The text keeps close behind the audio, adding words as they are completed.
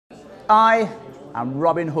I am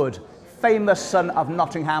Robin Hood, famous son of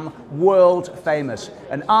Nottingham, world famous.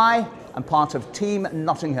 And I am part of Team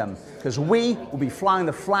Nottingham, because we will be flying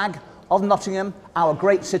the flag of Nottingham, our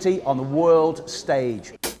great city, on the world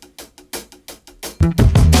stage.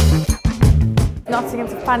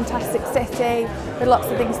 Nottingham's a fantastic city with lots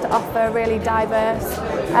of things to offer, really diverse,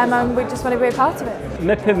 and we just want to be a part of it.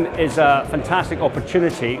 MIPIM is a fantastic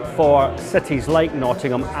opportunity for cities like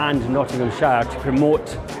Nottingham and Nottinghamshire to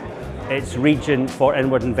promote its region for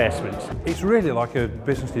inward investment. It's really like a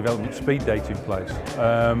business development speed dating place.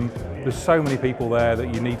 There's so many people there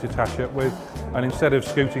that you need to catch up with, and instead of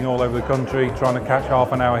scooting all over the country trying to catch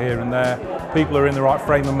half an hour here and there, people are in the right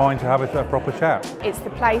frame of mind to have a proper chat. It's the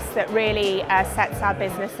place that really sets our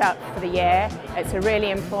business up for the year. It's a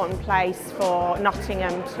really important place for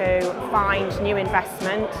Nottingham to find new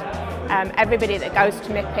investment. Everybody that goes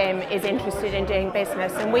to MIPIM is interested in doing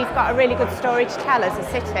business, and we've got a really good story to tell as a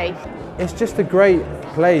city. It's just a great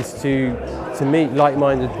place to meet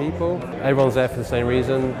like-minded people. Everyone's there for the same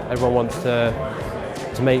reason. Everyone wants to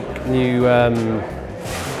make new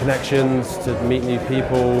connections, to meet new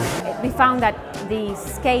people. We found that the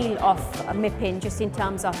scale of MIPIM, just in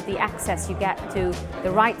terms of the access you get to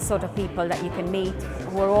the right sort of people that you can meet,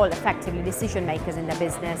 who are all effectively decision makers in the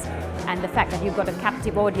business, and the fact that you've got a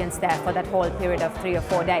captive audience there for that whole period of 3 or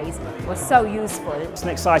 4 days was so useful. It's an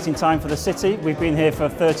exciting time for the city. We've been here for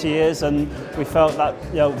 30 years and we felt that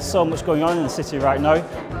there's so much going on in the city right now,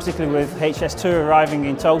 particularly with HS2 arriving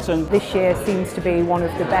in Tolton. This year seems to be one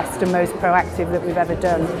of the best and most proactive that we've ever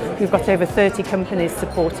done. We've got over 30 companies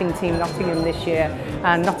supporting Team Nottingham this year,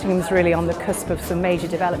 and Nottingham's really on the cusp of some major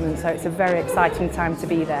development, so it's a very exciting time to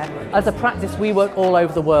be there. As a practice, we work all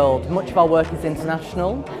over the world. Much of our work is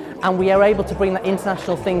international, and we are able to bring that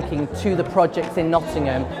international thinking to the projects in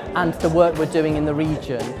Nottingham and the work we're doing in the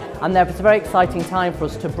region. And therefore it's a very exciting time for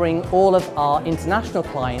us to bring all of our international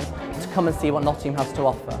clients to come and see what Nottingham has to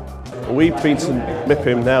offer. We've been to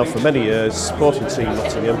MIPIM now for many years, supporting Team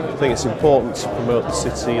Nottingham. I think it's important to promote the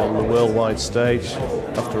city on the worldwide stage.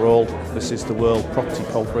 After all, this is the World Property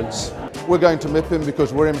Conference. We're going to MIPIM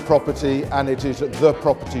because we're in property, and it is the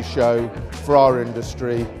property show for our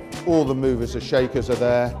industry. All the movers and shakers are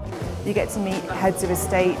there. You get to meet heads of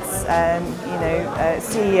estates,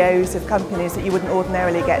 CEOs of companies that you wouldn't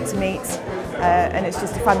ordinarily get to meet, and it's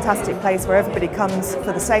just a fantastic place where everybody comes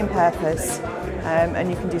for the same purpose, and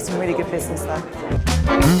you can do some really good business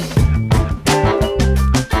there.